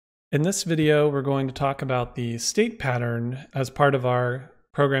In this video, we're going to talk about the state pattern as part of our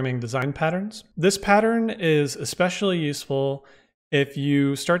programming design patterns. This pattern is especially useful if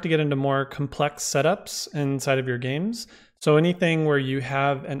you start to get into more complex setups inside of your games. So anything where you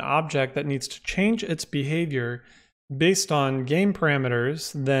have an object that needs to change its behavior based on game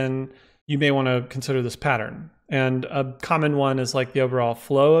parameters, then you may want to consider this pattern. And a common one is like the overall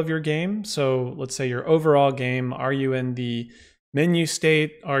flow of your game. So let's say your overall game, are you in the menu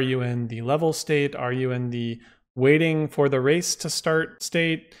state? Are you in the level state? Are you in the waiting for the race to start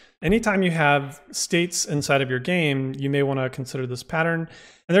state? Anytime you have states inside of your game, you may want to consider this pattern.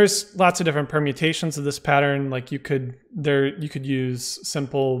 And there's lots of different permutations of this pattern. Like you could use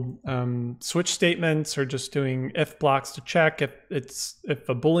simple switch statements, or just doing if blocks to check if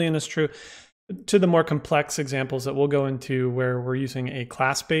a Boolean is true, to the more complex examples that we'll go into where we're using a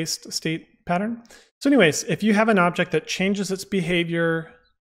class-based state pattern. So anyways, if you have an object that changes its behavior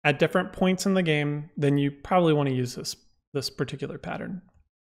at different points in the game, then you probably want to use this particular pattern.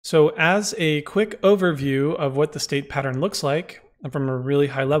 So as a quick overview of what the state pattern looks like from a really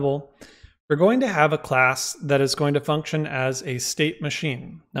high level, we're going to have a class that is going to function as a state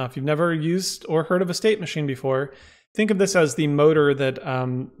machine. Now, if you've never used or heard of a state machine before, think of this as the motor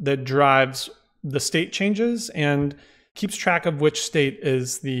that drives the state changes and keeps track of which state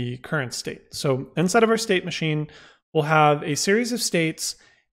is the current state. So inside of our state machine, we'll have a series of states,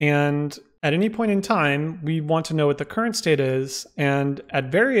 and at any point in time, we want to know what the current state is, and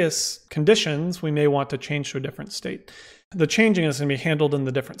at various conditions, we may want to change to a different state. The changing is going to be handled in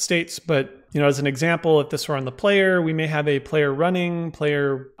the different states, but as an example, if this were on the player, we may have a player running,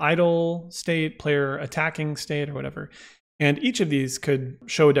 player idle state, player attacking state, or whatever. And each of these could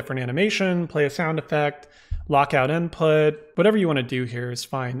show a different animation, play a sound effect, lockout input, whatever you want to do here is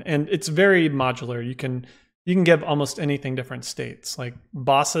fine. And it's very modular. You can give almost anything different states, like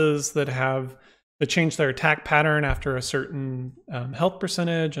bosses that change their attack pattern after a certain health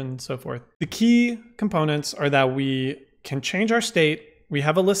percentage and so forth. The key components are that we can change our state, we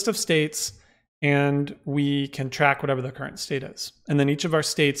have a list of states, and we can track whatever the current state is. And then each of our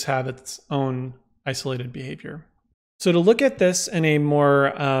states have its own isolated behavior. So to look at this in a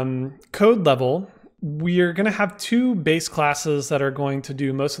more code level, we are going to have two base classes that are going to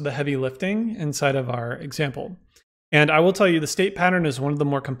do most of the heavy lifting inside of our example. And I will tell you, the state pattern is one of the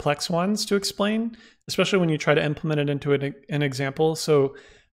more complex ones to explain, especially when you try to implement it into an example. So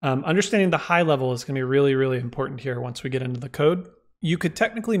understanding the high level is going to be really, really important here once we get into the code. You could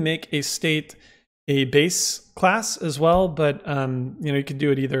technically make a state a base class as well, but you could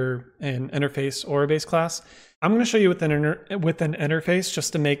do it either an interface or a base class. I'm going to show you with an interface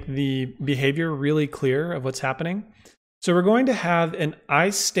just to make the behavior really clear of what's happening. So we're going to have an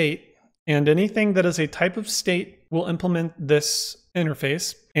iState, and anything that is a type of state will implement this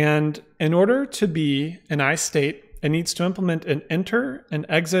interface. And in order to be an iState, it needs to implement an enter, an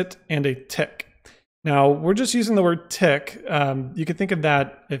exit, and a tick. Now, we're just using the word tick. You could think of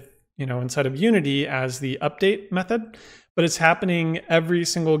that if inside of Unity as the update method, but it's happening every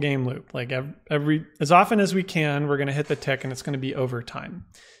single game loop. Like as often as we can, we're going to hit the tick, and it's going to be over time.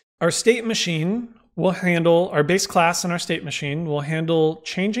 Our state machine will handle, our base class in our state machine will handle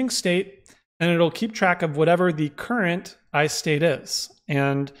changing state, and it'll keep track of whatever the current iState is.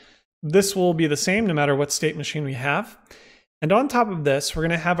 And this will be the same no matter what state machine we have. And on top of this, we're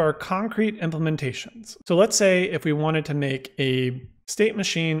going to have our concrete implementations. So let's say if we wanted to make a state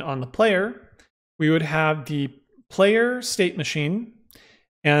machine on the player, we would have the player state machine,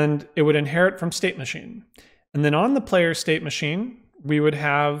 and it would inherit from state machine. And then on the player state machine, we would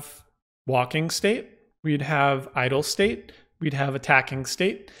have walking state, we'd have idle state, we'd have attacking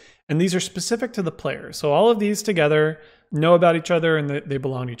state, and these are specific to the player. So all of these together know about each other, and they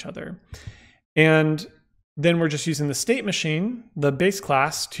belong to each other. And then we're just using the state machine, the base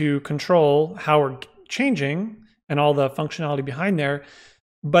class, to control how we're changing and all the functionality behind there.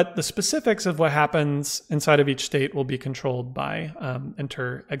 But the specifics of what happens inside of each state will be controlled by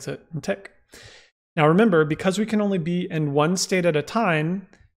enter, exit, and tick. Now remember, because we can only be in one state at a time,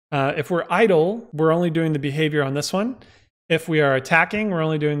 if we're idle, we're only doing the behavior on this one. If we are attacking, we're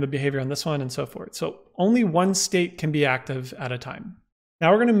only doing the behavior on this one, and so forth. So only one state can be active at a time.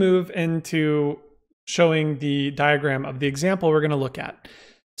 Now we're going to move into showing the diagram of the example we're going to look at.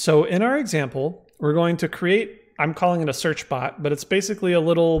 So in our example, we're going to create, I'm calling it a SearchBot, but it's basically a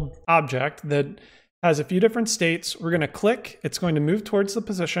little object that has a few different states. We're going to click, it's going to move towards the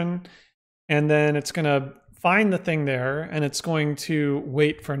position, and then it's going to find the thing there, and it's going to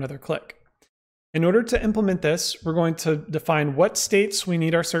wait for another click. In order to implement this, we're going to define what states we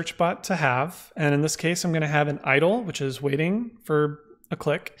need our SearchBot to have. And in this case, I'm going to have an idle, which is waiting for a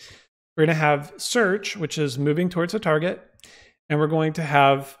click. We're going to have search, which is moving towards a target. And we're going to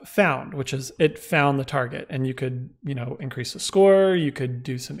have found, which is it found the target. And you could, increase the score, you could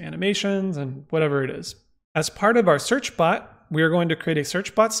do some animations and whatever it is. As part of our SearchBot, we are going to create a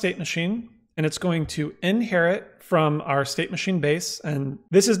SearchBot state machine, and it's going to inherit from our state machine base. And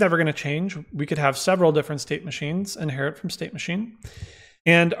this is never going to change. We could have several different state machines inherit from state machine.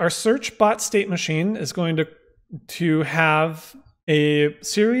 And our SearchBot state machine is going to have a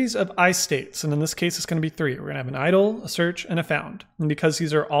series of iStates, and in this case, it's going to be 3. We're going to have an idle, a search, and a found. And because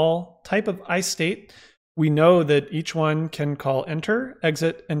these are all type of iState, we know that each one can call enter,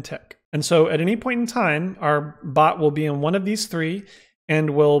 exit, and tick. And so at any point in time, our bot will be in one of these 3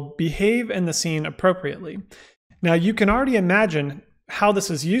 and will behave in the scene appropriately. Now, you can already imagine how this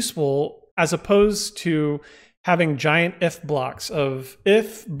is useful as opposed to having giant if blocks of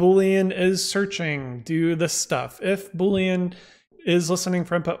if Boolean is searching, do this stuff. If Boolean is listening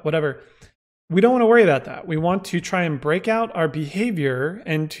for input, whatever. We don't want to worry about that. We want to try and break out our behavior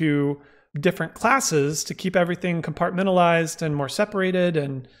into different classes to keep everything compartmentalized and more separated.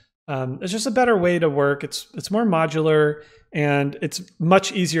 And it's just a better way to work. It's more modular, and it's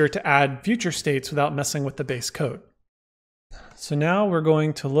much easier to add future states without messing with the base code. So now we're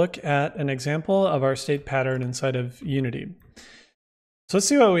going to look at an example of our state pattern inside of Unity. So let's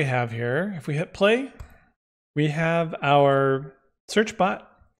see what we have here. If we hit play, we have our SearchBot,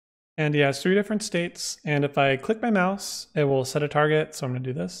 and he has 3 different states. And if I click my mouse, it will set a target. So I'm going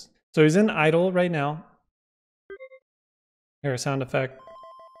to do this. So he's in idle right now. Here, a sound effect.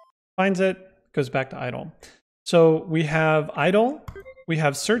 Finds it, goes back to idle. So we have idle, we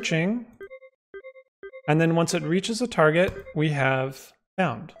have searching, and then once it reaches a target, we have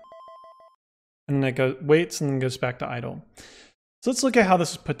found. And then it waits and then goes back to idle. So let's look at how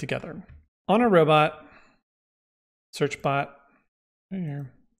this is put together. On a robot, SearchBot, right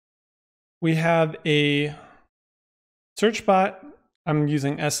here, we have a SearchBot. I'm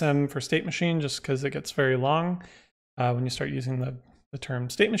using SM for state machine just because it gets very long when you start using the term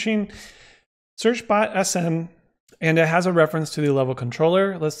state machine. SearchBot SM, and it has a reference to the level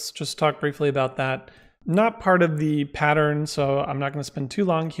controller. Let's just talk briefly about that. Not part of the pattern, so I'm not going to spend too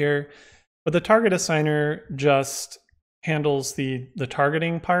long here, but the target assigner just handles the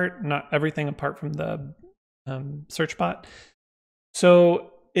targeting part, not everything apart from the SearchBot. So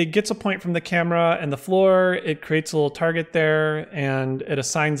it gets a point from the camera and the floor, it creates a little target there, and it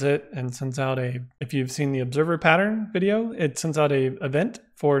assigns it and sends out if you've seen the observer pattern video, it sends out a event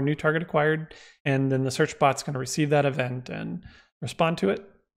for new target acquired, and then the SearchBot's going to receive that event and respond to it.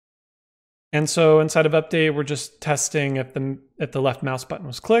 And so inside of update, we're just testing if the left mouse button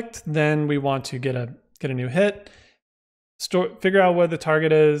was clicked, then we want to get a new hit, figure out where the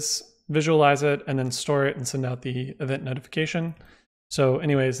target is, visualize it, and then store it and send out the event notification. So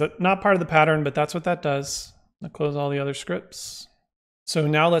anyways, that's not part of the pattern, but that's what that does. I'll close all the other scripts. So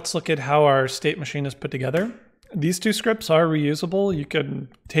now let's look at how our state machine is put together. These 2 scripts are reusable. You can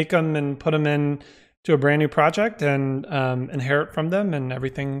take them and put them in to a brand new project and inherit from them, and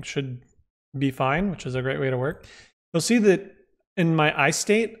everything should be fine, which is a great way to work. You'll see that in my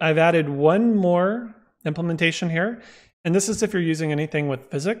iState, I've added one more implementation here. And this is if you're using anything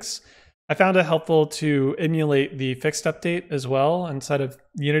with physics. I found it helpful to emulate the fixed update as well inside of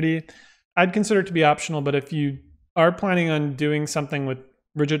Unity. I'd consider it to be optional, but if you are planning on doing something with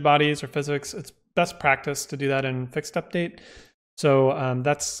rigid bodies or physics, it's best practice to do that in fixed update. So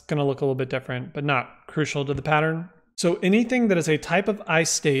that's going to look a little bit different, but not crucial to the pattern. So anything that is a type of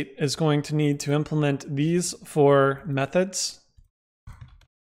iState is going to need to implement these 4 methods.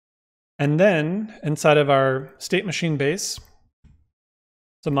 And then inside of our state machine base,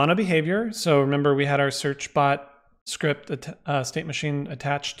 it's a mono behavior. So remember, we had our SearchBot script state machine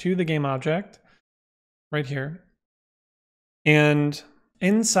attached to the game object right here. And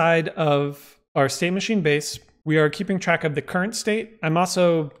inside of our state machine base, we are keeping track of the current state. I'm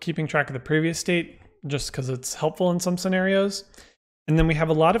also keeping track of the previous state just because it's helpful in some scenarios. And then we have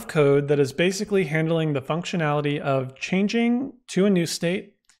a lot of code that is basically handling the functionality of changing to a new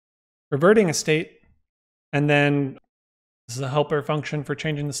state, reverting a state, and then this is a helper function for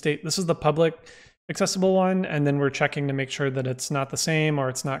changing the state. This is the public accessible one, and then we're checking to make sure that it's not the same or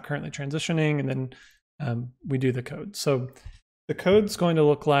it's not currently transitioning, and then we do the code. So the code's going to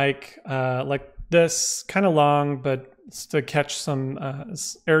look like this, kind of long, but it's to catch some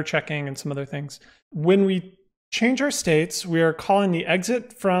error checking and some other things. When we change our states, we are calling the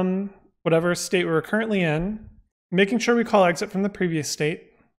exit from whatever state we're currently in, making sure we call exit from the previous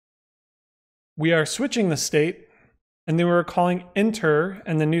state. We are switching the state, and then we're calling enter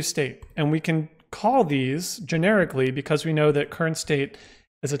and the new state. And we can call these generically because we know that current state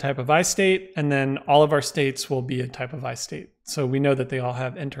is a type of iState, and then all of our states will be a type of iState. So we know that they all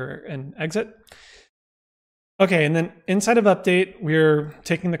have enter and exit. Okay, and then inside of update, we're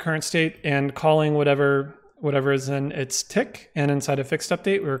taking the current state and calling whatever is in its tick, and inside of fixed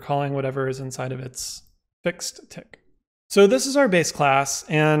update, we're calling whatever is inside of its fixed tick. So this is our base class,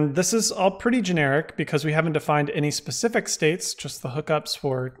 and this is all pretty generic because we haven't defined any specific states, just the hookups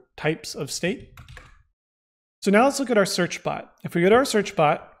for types of state. So now let's look at our SearchBot. If we go to our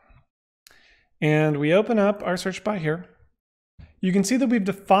SearchBot and we open up our SearchBot here, you can see that we've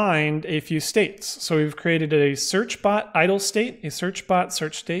defined a few states. So we've created a SearchBot idle state, a SearchBot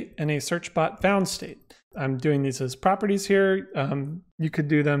search state, and a SearchBot found state. I'm doing these as properties here. You could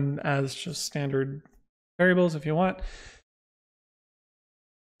do them as just standard variables if you want.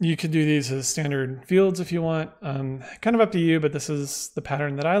 You could do these as standard fields if you want. Kind of up to you, but this is the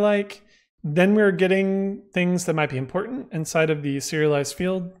pattern that I like. Then we're getting things that might be important inside of the serialized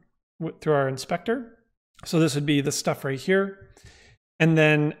field through our inspector. So this would be the stuff right here. And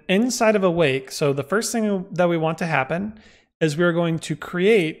then inside of awake, so the first thing that we want to happen is we're going to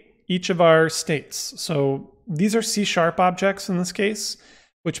create each of our states. So these are C# objects in this case,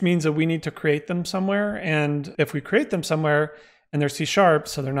 which means that we need to create them somewhere. And if we create them somewhere and they're C#, so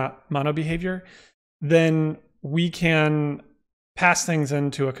they're not mono behavior, then we can pass things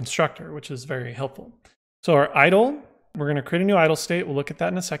into a constructor, which is very helpful. So our idle, we're going to create a new idle state. We'll look at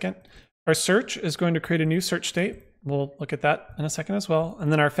that in a second. Our search is going to create a new search state. We'll look at that in a second as well.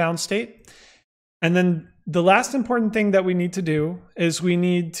 And then our found state. And then the last important thing that we need to do is we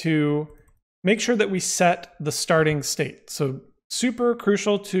need to make sure that we set the starting state. So super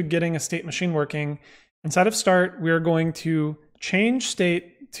crucial to getting a state machine working. Inside of start, we are going to change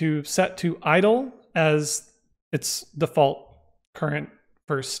state to set to idle as its default current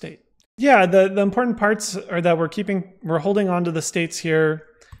first state. Yeah, the important parts are that we're holding on to the states here.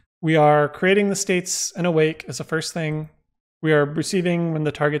 We are creating the states in awake as the first thing. We are receiving when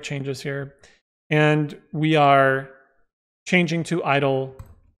the target changes here. And we are changing to idle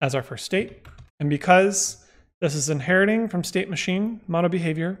as our first state. And because this is inheriting from state machine mono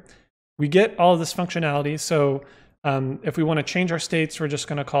behavior, we get all of this functionality. So if we want to change our states, we're just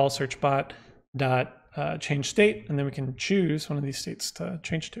going to call searchbot.change state, and then we can choose one of these states to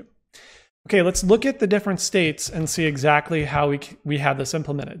change to. Okay, let's look at the different states and see exactly how we have this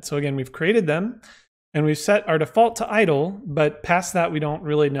implemented. So again, we've created them and we've set our default to idle, but past that, we don't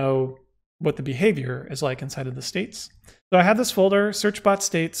really know what the behavior is like inside of the states. So I have this folder, SearchBot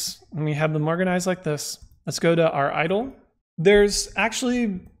states, and we have them organized like this. Let's go to our idle. There's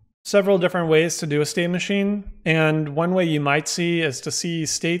actually several different ways to do a state machine. And one way you might see is to see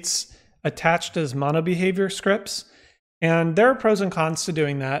states attached as mono behavior scripts. And there are pros and cons to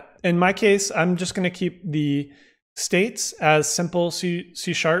doing that. In my case, I'm just going to keep the states as simple C#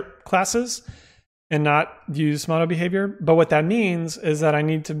 classes and not use mono behavior. But what that means is that I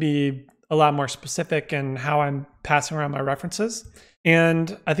need to be a lot more specific in how I'm passing around my references.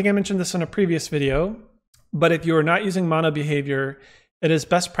 And I think I mentioned this in a previous video, but if you are not using mono behavior, it is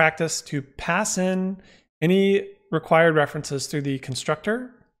best practice to pass in any required references through the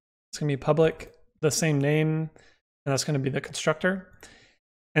constructor. It's going to be public, the same name, and that's going to be the constructor.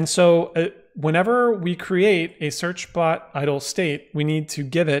 And so whenever we create a SearchBot idle state, we need to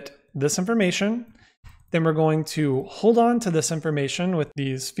give it this information. Then we're going to hold on to this information with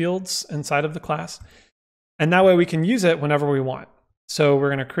these fields inside of the class. And that way we can use it whenever we want. So we're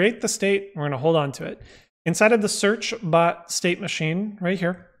going to create the state, we're going to hold on to it. Inside of the SearchBot state machine right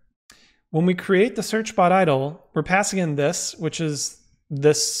here, when we create the SearchBot idle, we're passing in this, which is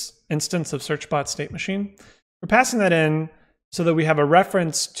this instance of SearchBot state machine. We're passing that in so that we have a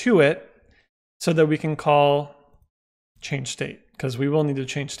reference to it so that we can call change state, because we will need to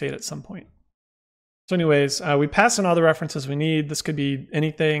change state at some point. So anyways, we pass in all the references we need. This could be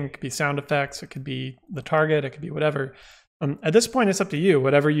anything, it could be sound effects, it could be the target, it could be whatever. At this point, it's up to you.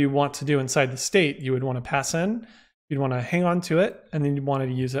 Whatever you want to do inside the state, you would want to pass in, you'd want to hang on to it, and then you want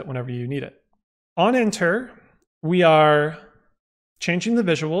to use it whenever you need it. On enter, we are changing the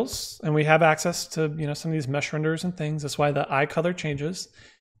visuals, and we have access to some of these mesh renders and things. That's why the eye color changes.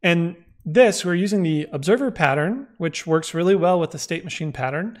 And this, we're using the observer pattern, which works really well with the state machine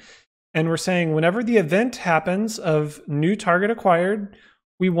pattern. And we're saying whenever the event happens of new target acquired,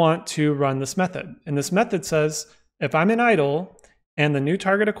 we want to run this method. And this method says, if I'm in idle and the new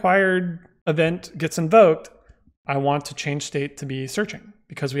target acquired event gets invoked, I want to change state to be searching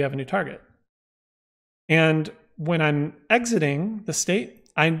because we have a new target. And when I'm exiting the state,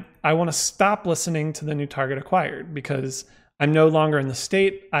 I want to stop listening to the new target acquired because I'm no longer in the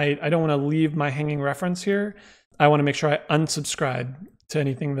state. I don't want to leave my hanging reference here. I want to make sure I unsubscribe to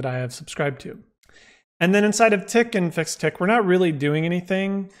anything that I have subscribed to. And then inside of tick and fixed tick, we're not really doing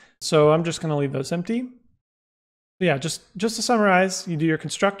anything. So I'm just going to leave those empty. Yeah, just to summarize, you do your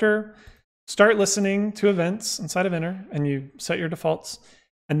constructor, start listening to events inside of enter, and you set your defaults.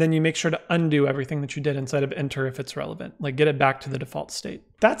 And then you make sure to undo everything that you did inside of enter if it's relevant, like get it back to the default state.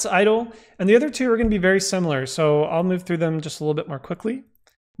 That's idle. And the other two are going to be very similar. So I'll move through them just a little bit more quickly.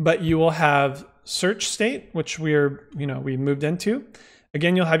 But you will have search state, which we moved into.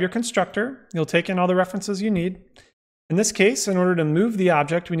 Again, you'll have your constructor. You'll take in all the references you need. In this case, in order to move the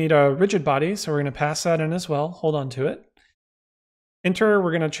object, we need a rigid body. So we're going to pass that in as well. Hold on to it. Enter,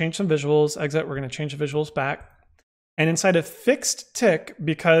 we're going to change some visuals. Exit, we're going to change the visuals back. And inside of fixed tick,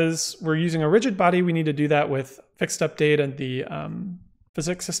 because we're using a rigid body, we need to do that with fixed update and the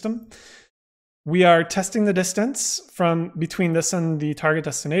physics system. We are testing the distance from between this and the target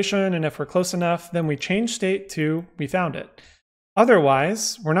destination. And if we're close enough, then we change state to we found it.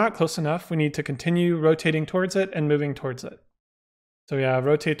 Otherwise, we're not close enough. We need to continue rotating towards it and moving towards it. So yeah,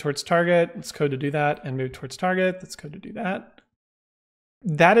 rotate towards target. It's code to do that, and move towards target. That's code to do that.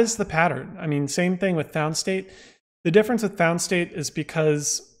 That is the pattern. I mean, same thing with found state. The difference with found state is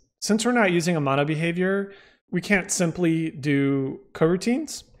because since we're not using a mono behavior, we can't simply do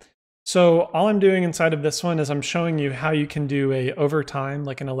coroutines. So all I'm doing inside of this one is I'm showing you how you can do a over time,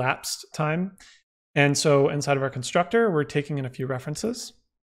 like an elapsed time. And so inside of our constructor, we're taking in a few references.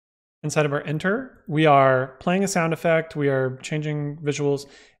 Inside of our enter, we are playing a sound effect, we are changing visuals,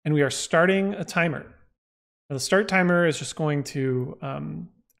 and we are starting a timer. Now, the start timer is just going to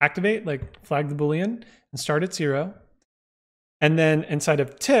activate, like flag the Boolean, and start at 0. And then inside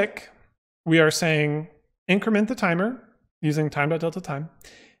of tick, we are saying increment the timer using time.delta_time.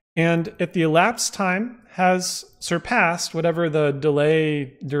 And if the elapsed time has surpassed whatever the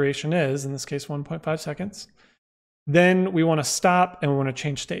delay duration is, in this case 1.5 seconds, then we want to stop and we want to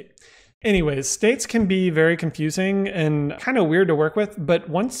change state. Anyways, states can be very confusing and kind of weird to work with, but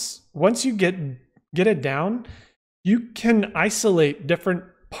once you get it down, you can isolate different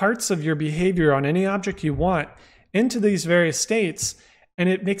parts of your behavior on any object you want into these various states, and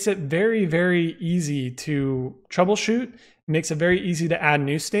it makes it very, very easy to troubleshoot. Makes it very easy to add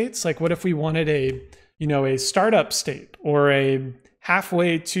new states. Like what if we wanted a startup state or a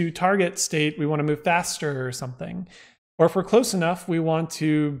halfway to target state, we want to move faster or something. Or if we're close enough, we want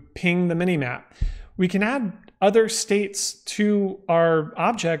to ping the minimap. We can add other states to our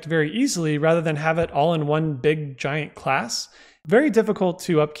object very easily rather than have it all in one big giant class. Very difficult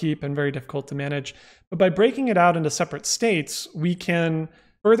to upkeep and very difficult to manage. But by breaking it out into separate states, we can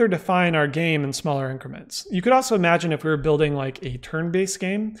further define our game in smaller increments. You could also imagine if we were building like a turn-based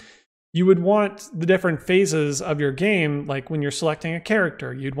game, you would want the different phases of your game, like when you're selecting a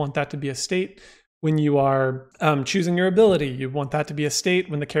character, you'd want that to be a state. When you are choosing your ability, you'd want that to be a state.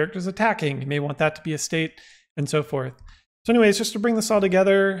 When the character's attacking, you may want that to be a state, and so forth. So anyways, just to bring this all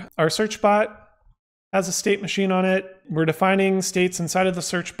together, our SearchBot has a state machine on it. We're defining states inside of the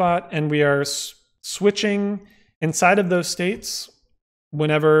SearchBot, and we are switching inside of those states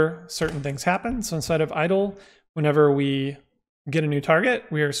whenever certain things happen. So inside of idle, whenever we get a new target,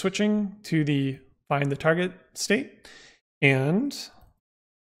 we are switching to the find the target state. And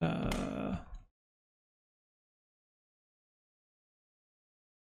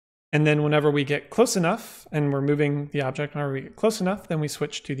then whenever we get close enough, and we're moving the object, whenever we get close enough, then we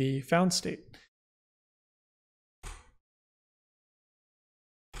switch to the found state.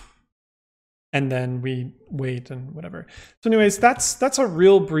 And then we wait and whatever. So anyways, that's a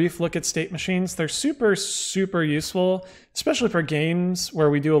real brief look at state machines. They're super, super useful, especially for games where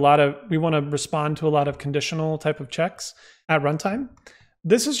we want to respond to a lot of conditional type of checks at runtime.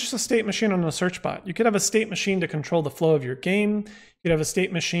 This is just a state machine on a SearchBot. You could have a state machine to control the flow of your game. You could have a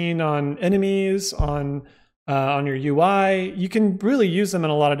state machine on enemies, on your UI. You can really use them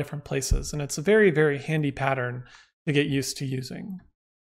in a lot of different places. And it's a very, very handy pattern to get used to using.